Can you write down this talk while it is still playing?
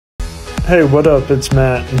Hey, what up? It's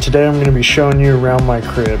Matt, and today I'm going to be showing you around my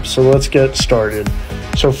crib. So let's get started.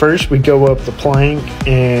 So first we go up the plank,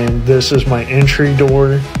 and this is my entry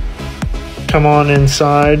door. Come on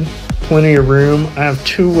inside, plenty of room. I have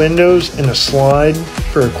 2 windows and a slide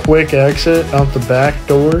for a quick exit out the back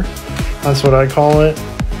door. That's what I call it.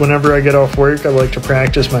 Whenever I get off work, I like to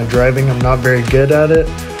practice my driving. I'm not very good at it.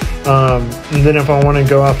 And then if I want to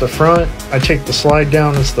go out the front, I take the slide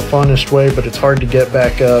down. It's the funnest way, but it's hard to get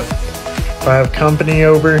back up. If I have company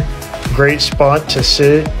over, great spot to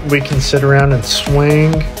sit. We can sit around and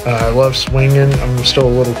swing. I love swinging. I'm still a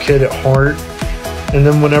little kid at heart. And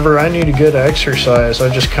then whenever I need a good exercise,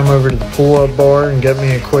 I just come over to the pull-up bar and get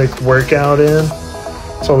me a quick workout in.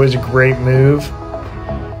 It's always a great move.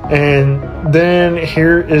 And then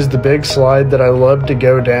here is the big slide that I love to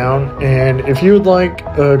go down. And if you would like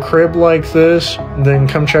a crib like this, then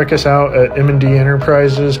come check us out at M&D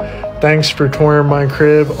Enterprises. Thanks for touring my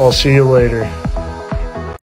crib. I'll see you later.